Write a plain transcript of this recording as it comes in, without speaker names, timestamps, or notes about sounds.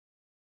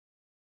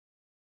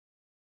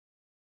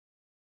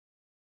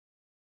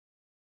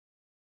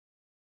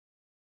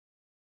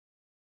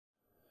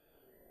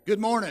Good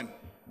morning.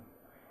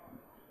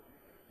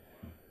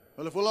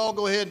 Well, if we'll all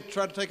go ahead and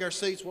try to take our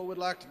seats, what we'd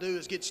like to do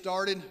is get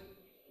started.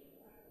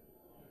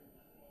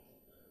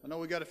 I know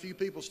we got a few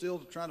people still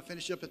trying to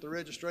finish up at the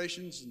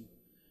registrations,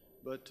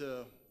 but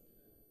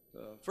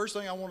first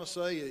thing I want to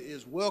say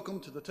is welcome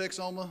to the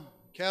Texoma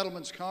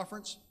Cattlemen's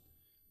Conference.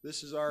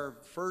 This is our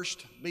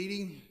first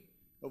meeting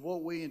of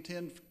what we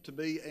intend to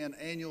be an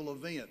annual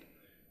event,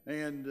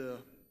 and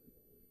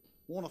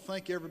want to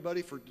thank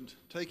everybody for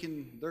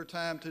taking their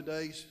time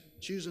today,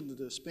 choosing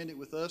to spend it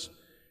with us.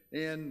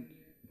 And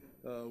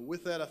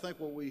with that, I think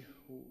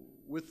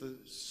with the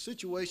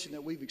situation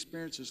that we've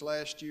experienced this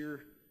last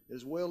year,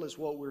 as well as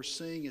what we're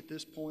seeing at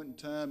this point in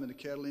time in the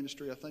cattle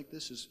industry, I think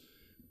this is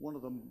one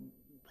of the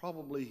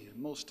probably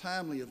most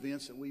timely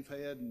events that we've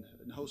had and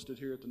hosted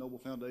here at the Noble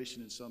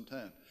Foundation in some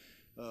time.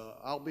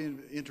 I'll be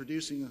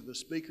introducing the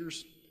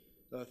speakers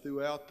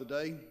throughout the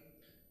day,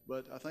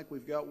 but I think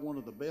we've got one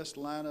of the best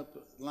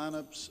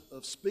lineups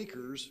of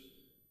speakers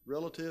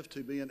relative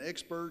to being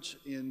experts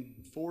in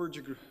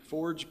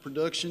forage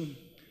production,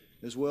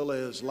 as well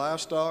as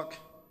livestock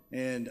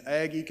and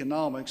ag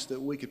economics that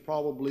we could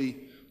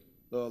probably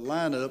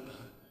line up.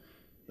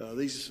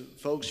 These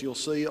folks you'll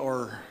see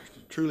are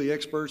truly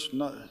experts,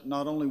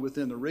 not only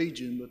within the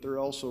region, but they're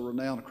also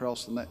renowned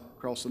across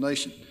the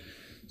nation.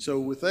 So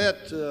with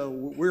that,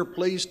 we're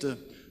pleased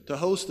to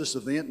host this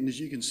event, and as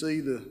you can see,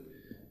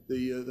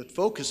 the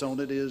focus on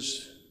it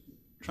is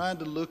trying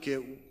to look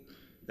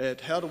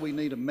at how do we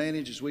need to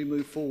manage as we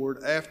move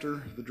forward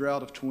after the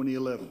drought of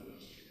 2011.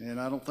 And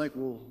I don't think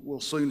we'll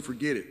soon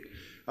forget it.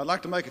 I'd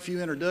like to make a few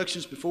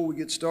introductions before we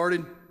get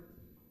started.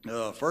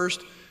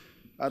 First,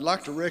 I'd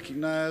like to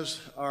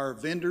recognize our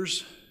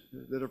vendors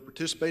that are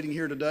participating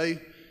here today.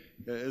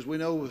 As we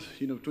know,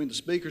 between the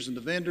speakers and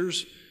the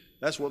vendors,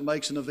 that's what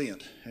makes an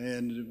event.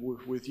 And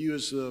with you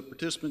as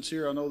participants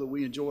here, I know that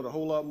we enjoy it a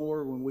whole lot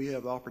more when we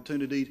have the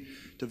opportunity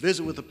to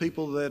visit with the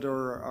people that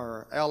are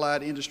our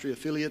allied industry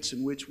affiliates,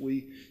 in which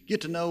we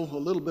get to know a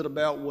little bit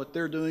about what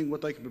they're doing,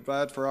 what they can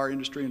provide for our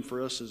industry and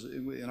for us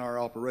in our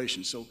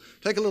operations. So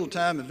take a little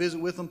time and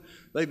visit with them.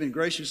 They've been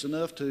gracious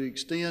enough to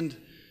extend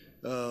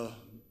a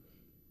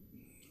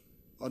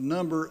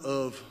number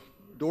of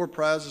door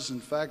prizes. In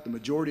fact, the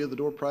majority of the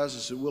door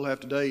prizes that we'll have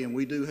today, and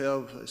we do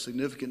have a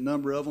significant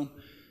number of them.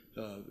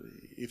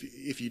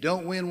 If you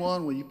don't win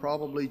one, well, you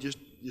probably just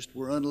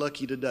were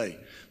unlucky today.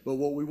 But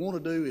what we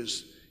want to do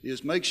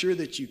is make sure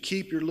that you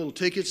keep your little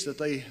tickets that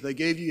they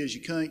gave you as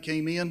you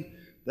came in.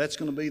 That's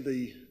going to be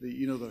the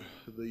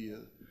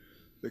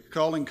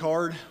calling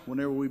card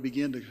whenever we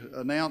begin to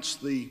announce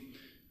the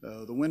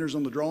winners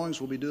on the drawings.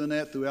 We'll be doing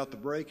that throughout the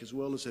break as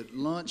well as at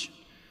lunch.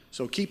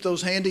 So keep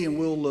those handy, and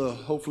we'll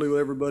hopefully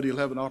everybody will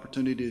have an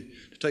opportunity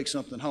to take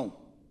something home.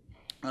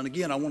 And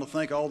again, I want to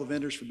thank all the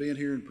vendors for being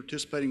here and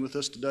participating with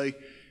us today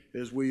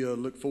as we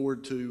look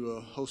forward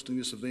to hosting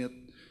this event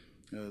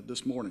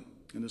this morning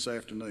and this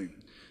afternoon.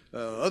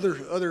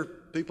 Other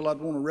people I'd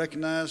want to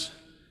recognize,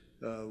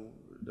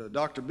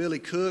 Dr. Billy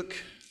Cook.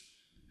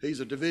 He's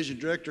a division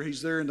director.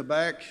 He's there in the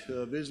back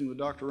visiting with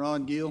Dr.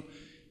 Ron Gill.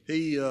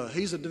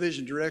 He's a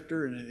division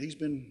director, and he's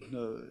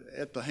been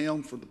at the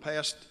helm for the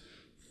past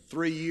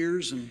 3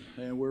 years,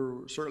 and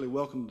we're certainly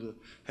welcome to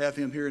have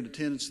him here in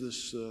attendance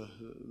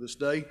this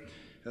day.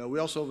 We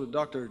also have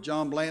Dr.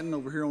 John Blanton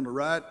over here on the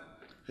right.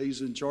 He's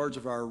in charge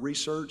of our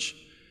research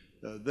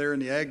there in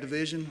the Ag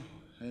Division.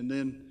 And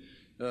then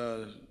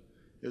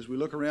as we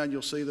look around,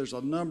 you'll see there's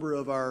a number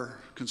of our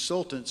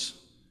consultants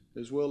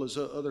as well as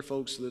other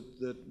folks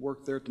that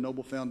work there at the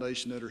Noble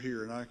Foundation that are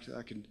here. And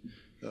I can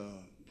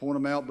point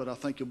them out, but I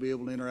think you'll be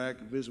able to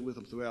interact and visit with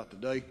them throughout the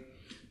day.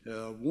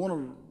 Want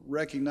to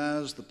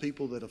recognize the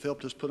people that have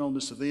helped us put on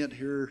this event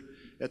here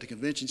at the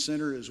Convention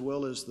Center, as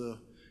well as the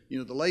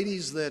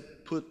ladies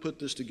that put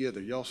this together.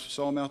 Y'all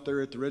saw them out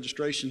there at the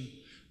registration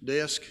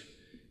desk.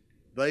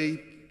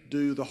 They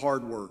do the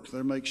hard work.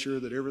 They make sure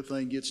that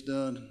everything gets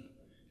done,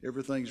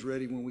 everything's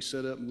ready when we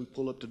set up and we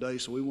pull up today.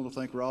 So we want to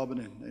thank Robin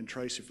and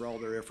Tracy for all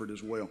their effort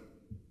as well.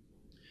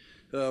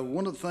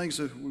 One of the things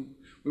that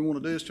we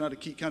want to do is try to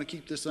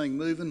keep this thing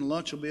moving.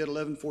 Lunch will be at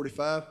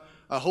 11:45.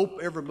 I hope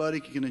everybody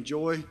can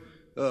enjoy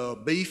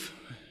beef.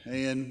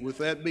 And with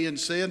that being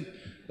said,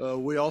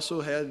 we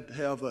also have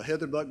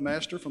Heather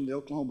Buckmaster from the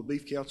Oklahoma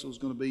Beef Council is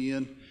going to be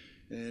in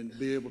and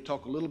be able to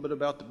talk a little bit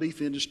about the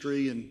beef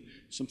industry and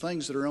some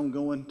things that are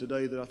ongoing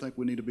today that I think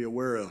we need to be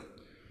aware of.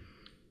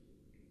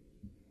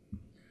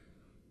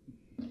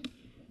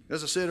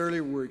 As I said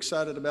earlier, we're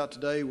excited about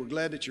today. We're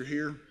glad that you're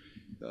here.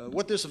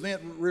 What this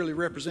event really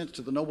represents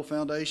to the Noble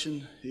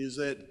Foundation is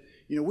that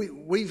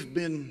we've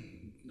been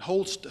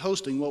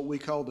hosting what we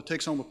call the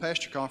Texoma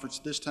Pasture Conference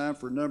this time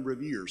for a number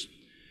of years,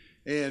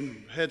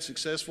 and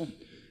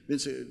been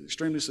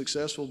extremely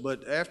successful.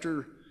 But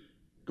after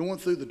going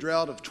through the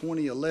drought of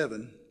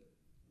 2011,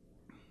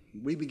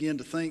 we began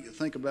to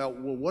think about,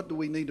 well, what do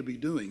we need to be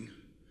doing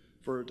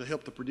to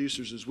help the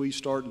producers as we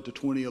start into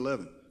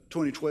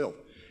 2012.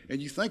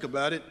 And you think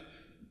about it,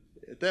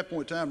 at that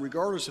point in time,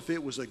 regardless if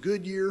it was a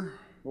good year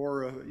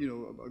or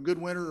a good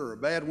winter or a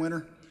bad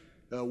winter,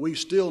 we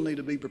still need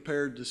to be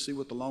prepared to see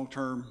what the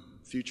long-term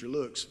future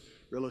looks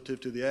relative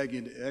to the ag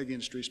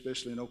industry,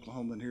 especially in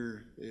Oklahoma and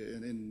here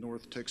in the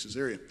North Texas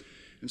area.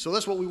 And so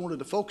that's what we wanted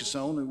to focus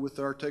on with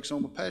our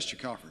Texoma Pasture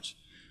Conference.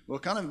 Well,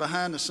 kind of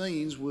behind the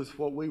scenes with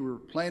what we were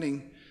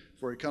planning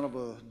for a kind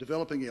of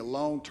developing a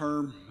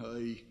long-term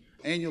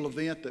annual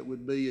event that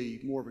would be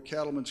more of a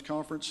cattlemen's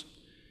conference,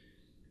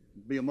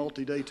 be a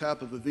multi-day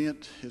type of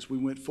event as we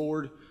went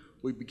forward.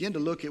 We began to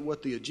look at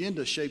what the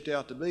agenda shaped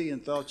out to be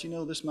and thought,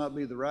 this might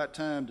be the right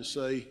time to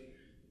say,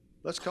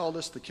 let's call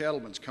this the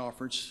Cattlemen's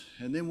Conference,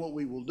 and then what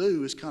we will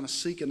do is kind of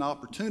seek an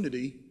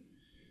opportunity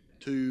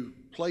to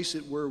place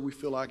it where we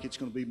feel like it's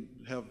going to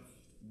have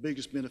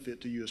biggest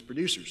benefit to you as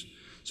producers.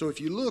 So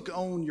if you look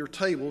on your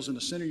tables, in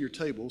the center of your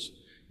tables,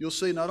 you'll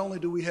see not only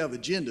do we have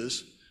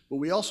agendas, but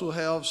we also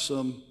have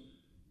some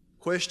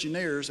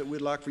questionnaires that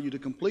we'd like for you to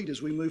complete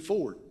as we move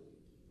forward.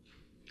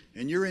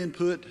 And your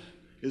input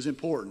is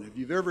important. If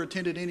you've ever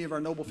attended any of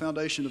our Noble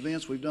Foundation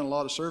events, we've done a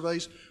lot of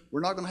surveys.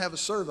 We're not going to have a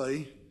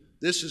survey.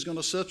 This is going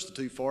to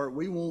substitute for it.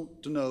 We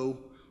want to know,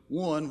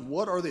 one,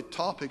 what are the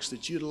topics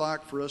that you'd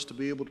like for us to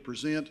be able to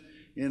present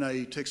in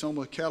a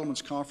Texoma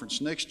Cattlemen's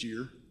Conference next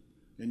year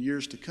and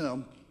years to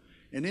come,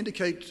 and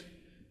indicate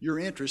your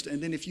interest.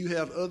 And then if you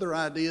have other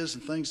ideas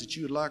and things that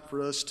you would like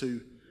for us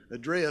to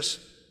address,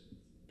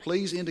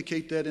 please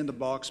indicate that in the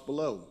box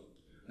below.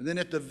 And then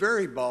at the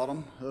very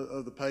bottom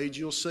of the page,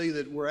 you'll see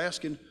that we're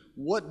asking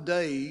what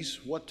days,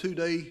 what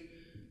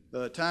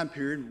 2-day time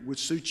period would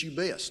suit you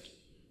best.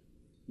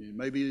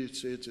 Maybe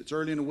it's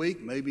early in the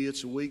week, maybe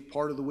it's a week,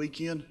 part of the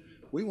weekend.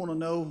 We want to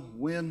know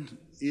when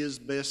is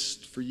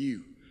best for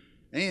you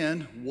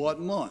and what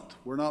month.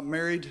 We're not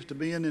married to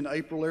being in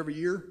April every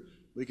year.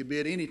 We could be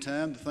at any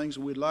time. The things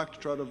that we'd like to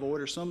try to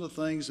avoid are some of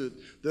the things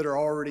that are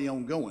already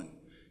ongoing.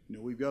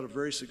 We've got a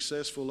very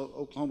successful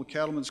Oklahoma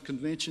Cattlemen's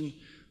Convention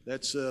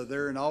that's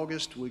there in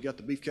August. We've got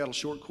the Beef Cattle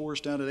Short Course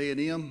down at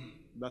A&M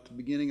about the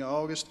beginning of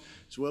August,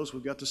 as well as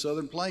we've got the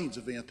Southern Plains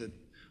event that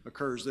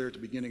occurs there at the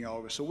beginning of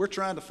August. So we're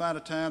trying to find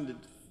a time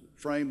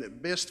frame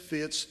that best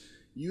fits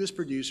you as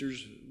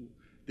producers,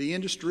 the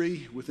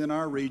industry within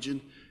our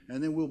region,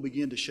 and then we'll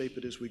begin to shape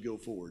it as we go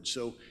forward.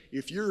 So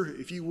if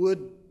you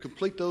would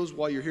complete those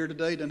while you're here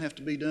today, doesn't have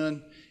to be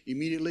done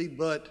immediately,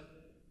 but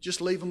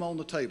just leave them on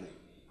the table,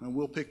 and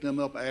we'll pick them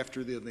up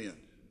after the event.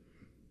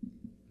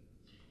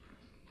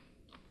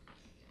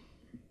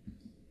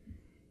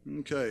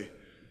 Okay,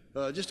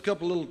 just a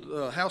couple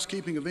little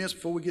housekeeping events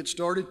before we get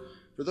started.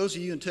 For those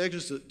of you in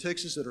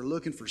Texas that are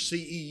looking for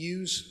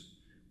CEUs,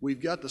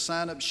 we've got the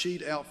sign-up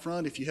sheet out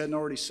front if you hadn't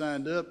already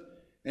signed up.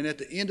 And at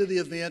the end of the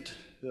event,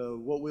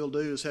 what we'll do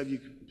is have you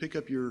pick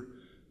up your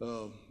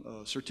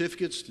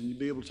certificates, and you'll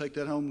be able to take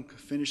that home,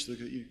 finish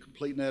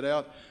completing that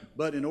out.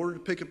 But in order to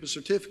pick up a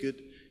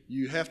certificate,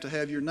 you have to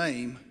have your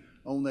name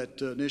on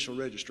that initial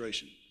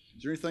registration.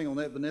 Is there anything on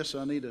that, Vanessa,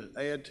 I need to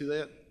add to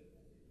that?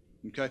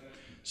 Okay,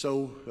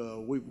 so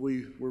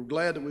we're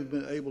glad that we've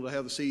been able to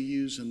have the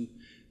CEUs, and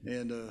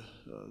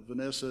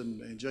Vanessa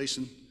and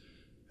Jason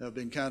have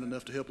been kind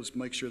enough to help us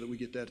make sure that we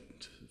get that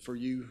for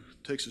you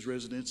Texas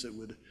residents that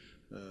would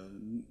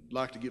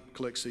like to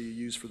collect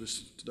CEUs for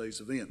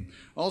today's event.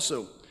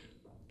 Also,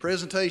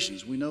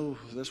 presentations. We know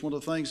that's one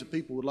of the things that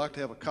people would like to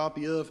have a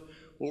copy of.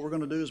 What we're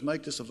going to do is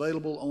make this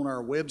available on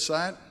our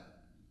website,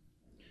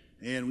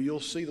 and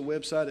you'll see the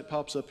website. It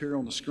pops up here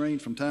on the screen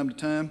from time to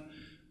time,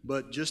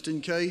 but just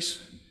in case,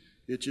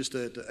 it's just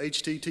at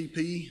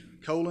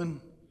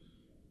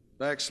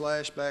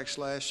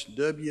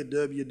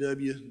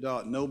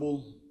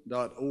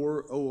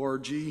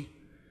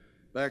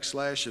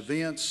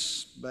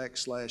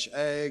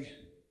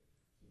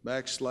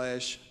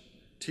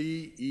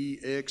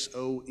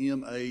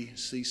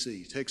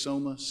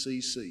Texoma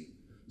CC.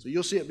 So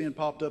you'll see it being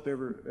popped up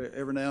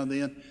every now and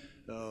then.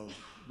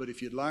 But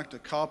if you'd like a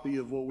copy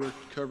of what we're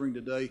covering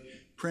today,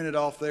 print it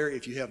off there.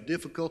 If you have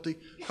difficulty,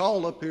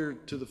 call up here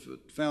to the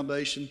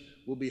foundation.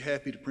 We'll be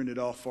happy to print it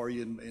off for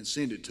you and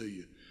send it to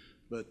you.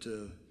 But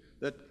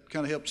that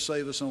kind of helps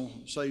saves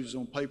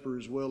on paper,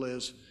 as well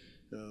as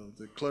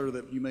the clutter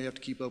that you may have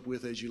to keep up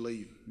with as you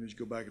leave, as you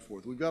go back and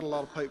forth. We've got a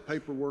lot of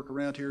paperwork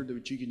around here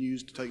that you can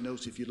use to take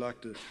notes if you'd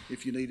like to,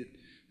 if you need it.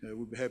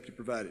 We'd be happy to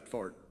provide it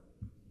for it.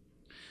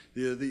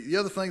 The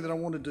other thing that I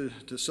wanted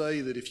to say,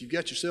 that if you've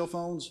got your cell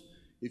phones,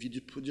 if you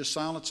just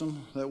silence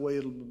them, that way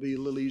it'll be a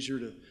little easier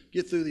to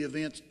get through the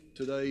event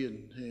today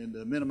and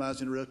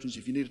minimize interruptions.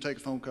 If you need to take a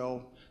phone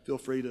call, feel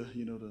free to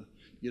to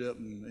get up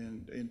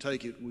and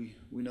take it. We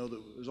know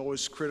that there's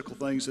always critical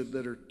things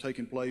that are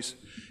taking place,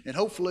 and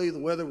hopefully the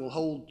weather will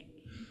hold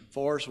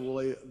for us.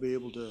 We'll be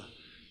able to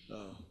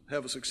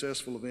have a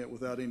successful event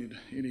without any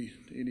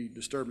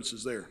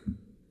disturbances there.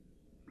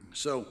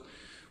 So,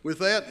 with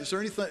that, is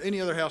there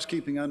any other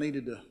housekeeping I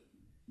needed to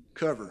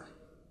cover?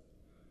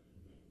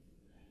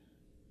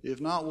 If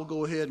not, we'll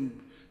go ahead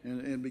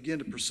and begin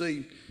to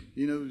proceed.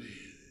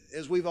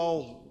 As we've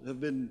all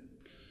have been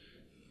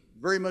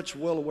very much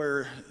well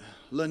aware,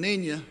 La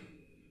Nina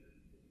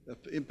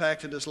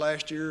impacted us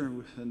last year,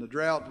 and the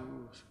drought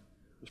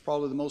was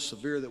probably the most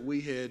severe that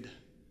we had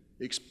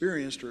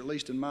experienced, or at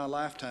least in my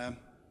lifetime,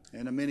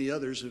 and many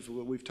others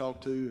we've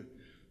talked to,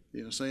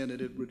 saying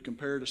that it would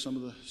compare to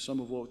some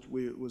of what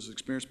was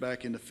experienced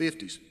back in the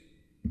 50s.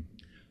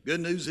 Good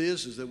news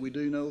is that we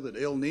do know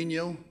that El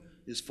Nino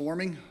is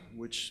forming,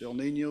 which El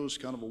Nino is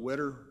kind of a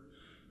wetter,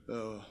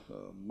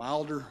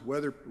 milder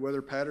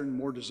weather pattern,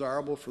 more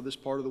desirable for this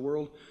part of the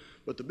world.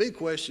 But the big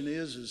question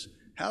is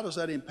how does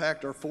that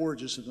impact our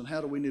forages, and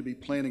how do we need to be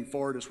planning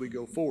for it as we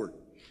go forward?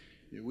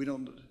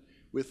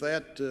 With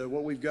that,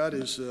 what we've got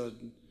is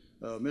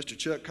Mr.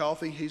 Chuck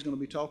Coffey. He's going to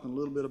be talking a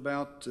little bit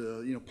about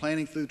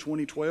planning through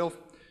 2012,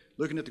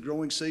 looking at the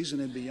growing season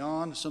and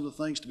beyond, some of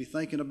the things to be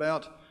thinking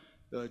about.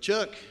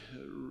 Chuck,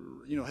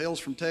 hails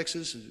from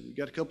Texas. He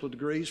got a couple of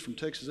degrees from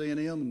Texas A&M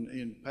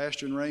in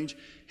pasture and range.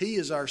 He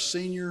is our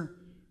senior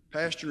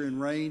pasture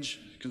and range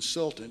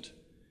consultant,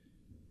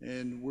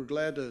 and we're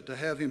glad to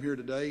have him here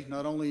today.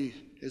 Not only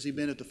has he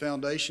been at the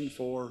foundation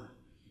for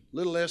a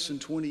little less than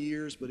 20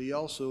 years, but he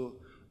also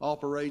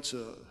operates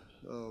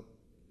an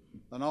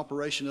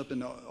operation up in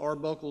the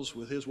Arbuckles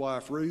with his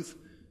wife Ruth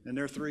and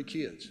their 3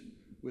 kids.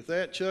 With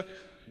that, Chuck,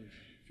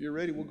 if you're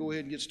ready, we'll go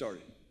ahead and get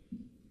started.